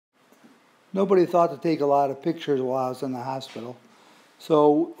Nobody thought to take a lot of pictures while I was in the hospital.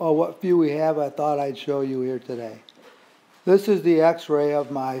 So what few we have, I thought I'd show you here today. This is the x-ray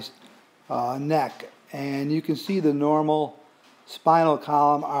of my neck, and you can see the normal spinal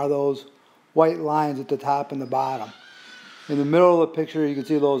column are those white lines at the top and the bottom. In the middle of the picture you can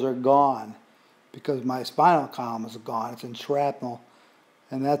see those are gone because my spinal column is gone. It's in shrapnel,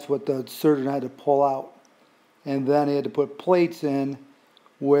 and that's what the surgeon had to pull out. And then he had to put plates in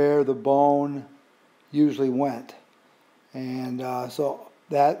where the bone usually went. And so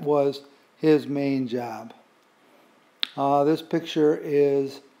that was his main job. This picture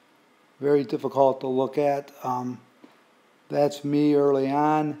is very difficult to look at. That's me early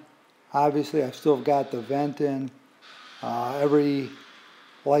on. Obviously I've still got the vent in. Every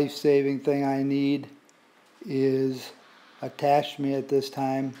life-saving thing I need is attached to me at this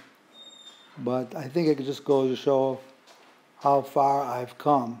time. But I think it just goes to show how far I've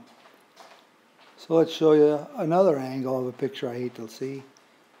come. So let's show you another angle of a picture I hate to see.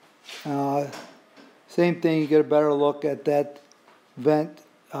 Same thing, you get a better look at that vent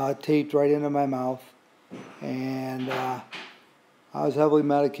taped right into my mouth. And I was heavily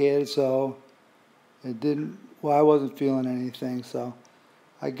medicated, so I wasn't feeling anything. So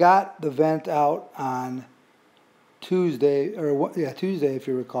I got the vent out on Tuesday if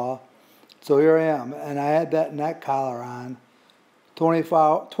you recall. So here I am, and I had that neck collar on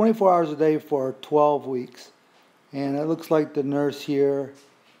 24 hours a day for 12 weeks. And it looks like the nurse here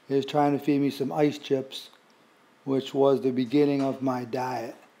is trying to feed me some ice chips, which was the beginning of my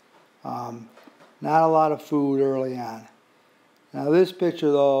diet. Not a lot of food early on. Now this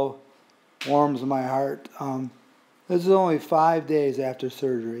picture though warms my heart. This is only 5 days after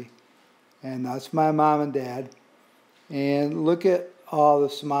surgery, and that's my mom and dad. And look at all the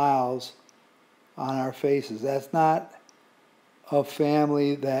smiles on our faces. That's not a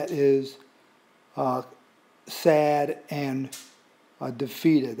family that is sad and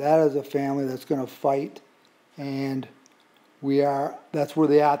defeated. That is a family that's going to fight, and that's where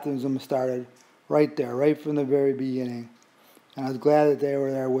the optimism started, right there, right from the very beginning. And I was glad that they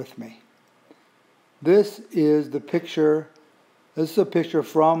were there with me. This is a picture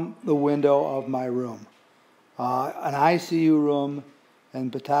from the window of my room. An ICU room in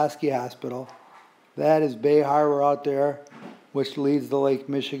Petoskey Hospital. That is Bay Harbor out there, which leads to Lake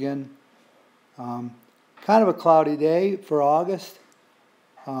Michigan. Kind of a cloudy day for August,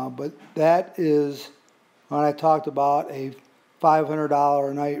 but that is when I talked about a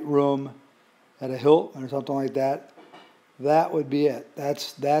 $500 a night room at a Hilton or something like that. That would be it.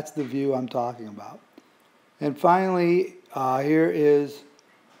 That's the view I'm talking about. And finally, here is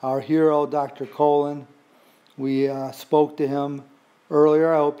our hero, Dr. Colin. We spoke to him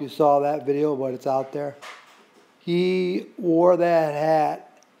earlier. I hope you saw that video, but it's out there. He wore that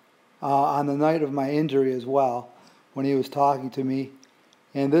hat on the night of my injury as well, when he was talking to me.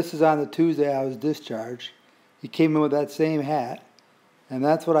 And this is on the Tuesday I was discharged. He came in with that same hat, and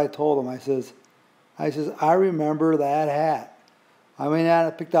that's what I told him. I says, I remember that hat. I may not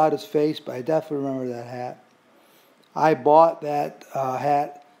have picked out his face, but I definitely remember that hat. I bought that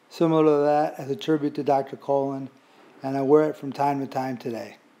hat similar to that as a tribute to Dr. Colin, and I wear it from time to time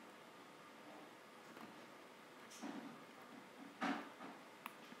today.